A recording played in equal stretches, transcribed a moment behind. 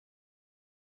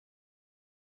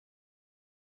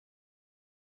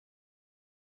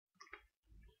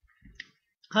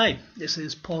Hi, this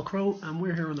is Paul Crow and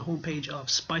we're here on the homepage of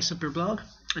Spice Up Your Blog,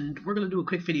 and we're going to do a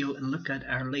quick video and look at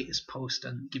our latest post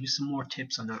and give you some more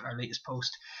tips on our latest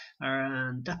post.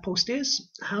 And that post is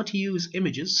how to use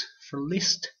images for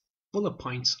list bullet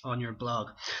points on your blog.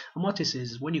 And what this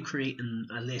is when you create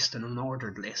a list, an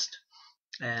unordered list,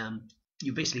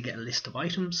 you basically get a list of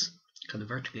items kind of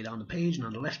vertically down the page, and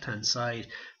on the left hand side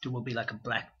there will be like a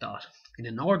black dot. In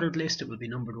an ordered list it will be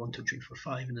numbered 1, 2, 3, 4,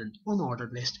 5. In an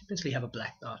unordered list you basically have a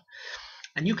black dot,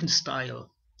 and you can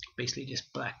style basically this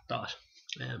black dot,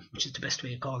 which is the best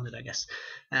way of calling it, I guess.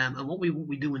 And what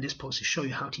we do in this post is show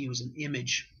you how to use an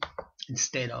image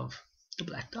instead of the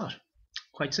black dot.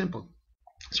 Quite simple.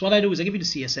 So what I do is I give you the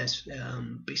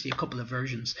CSS, basically a couple of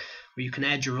versions where you can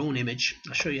add your own image.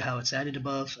 I'll show you how it's added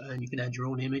above, and you can add your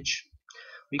own image.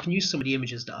 You can use some of the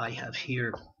images that I have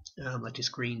here, like this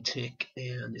green tick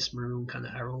and this maroon kind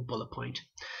of arrow bullet point.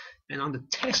 And on the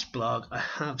test blog I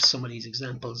have some of these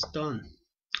examples done.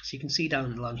 So you can see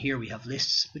down along here we have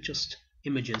lists with just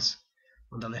images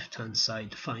on the left hand side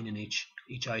defining each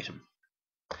item.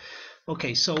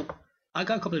 Okay, so I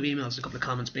got a couple of emails, a couple of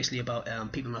comments basically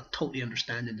about people not totally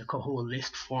understanding the whole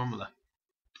list formula.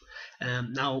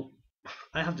 Now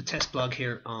I have the test blog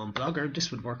here on Blogger.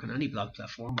 This would work on any blog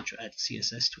platform, which add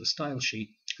CSS to a style sheet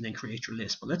and then create your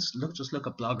list. But let's just look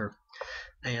at Blogger,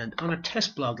 and on our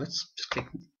test blog let's just click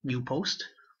new post,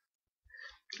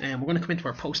 and we're going to come into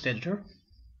our post editor,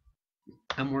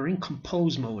 and we're in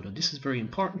compose mode. And this is very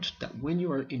important that when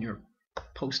you are in your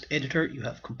post editor you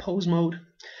have compose mode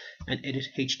and edit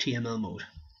HTML mode,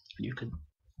 and you can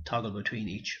toggle between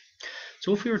each.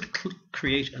 So if we were to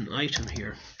create an item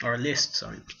here, or a list,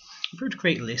 sorry, if we were to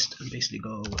create a list and basically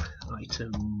go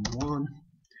item 1,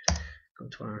 go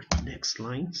to our next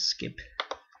line, skip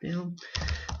down,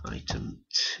 item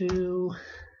 2,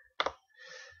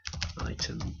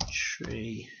 item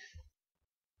 3,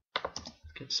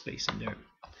 get space in there,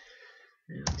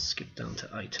 and skip down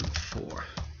to item 4.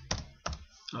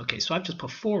 Okay, so I've just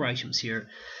put 4 items here,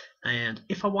 and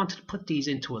if I wanted to put these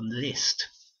into a list,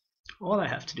 all I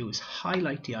have to do is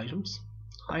highlight the items,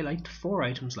 highlight 4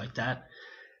 items like that,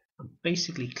 and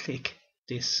basically click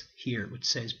this here which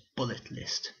says bullet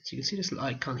list. So you can see this little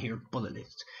icon here, bullet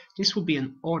list. This will be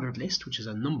an ordered list, which is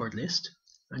a numbered list,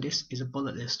 and this is a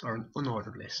bullet list or an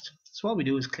unordered list. So all we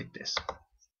do is click this,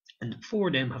 and 4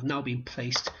 of them have now been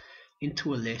placed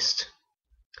into a list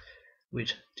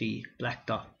with the black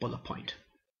dot bullet point.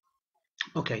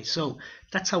 Okay, so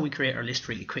that's how we create our list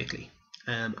really quickly.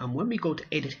 And when we go to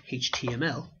edit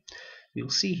HTML, you'll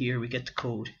see here we get the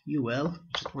code UL,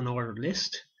 which is one ordered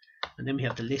list, and then we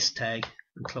have the list tag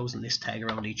and closing list tag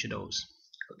around each of those.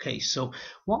 Okay, so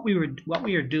what we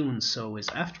are doing so is,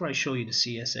 after I show you the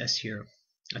CSS here,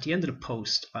 at the end of the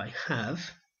post I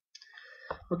have,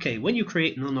 okay, when you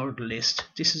create an unordered list,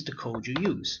 this is the code you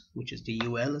use, which is the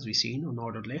UL, as we've seen,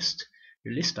 unordered list,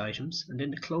 your list items, and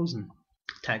then the closing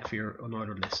tag for your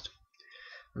unordered list.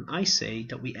 And I say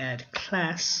that we add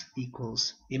class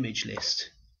equals image list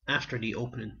after the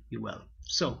opening UL.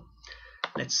 So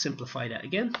let's simplify that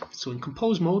again. So in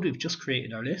compose mode we've just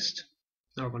created our list.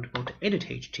 Now we're going to go to edit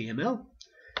HTML.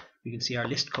 We can see our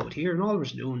list code here, and all we're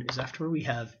doing is, after we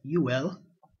have UL,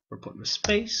 we're putting a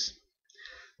space,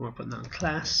 and we're putting on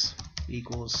class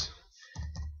equals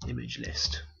image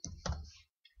list,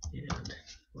 and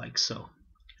like so.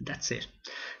 And that's it.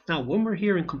 Now when we're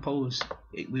here in compose,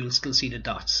 we will still see the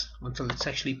dots. Until it's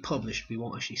actually published we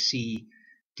won't actually see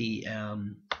the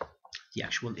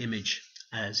actual image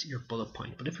as your bullet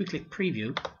point. But if we click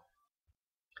preview,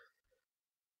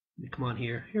 we come on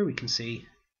here, we can see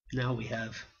now we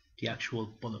have the actual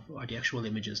bullet, or the actual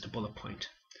image as the bullet point.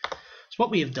 So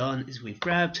what we have done is we've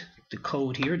grabbed the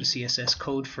code here, the CSS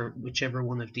code for whichever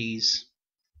one of these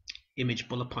image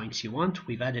bullet points you want.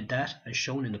 We've added that as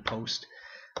shown in the post,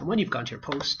 and when you've gone to your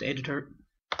post editor,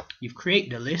 you've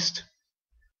created a list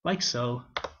like so,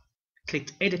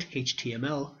 clicked edit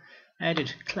HTML,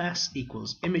 added class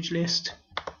equals image list,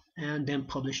 and then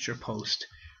published your post.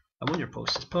 And when your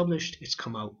post is published, it's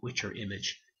come out with your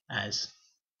image as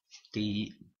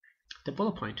the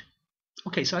bullet point.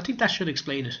 Okay, so I think that should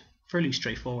explain it fairly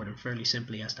straightforward and fairly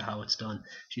simply as to how it's done.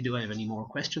 If you do have any more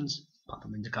questions, pop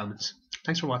them in the comments.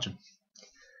 Thanks for watching.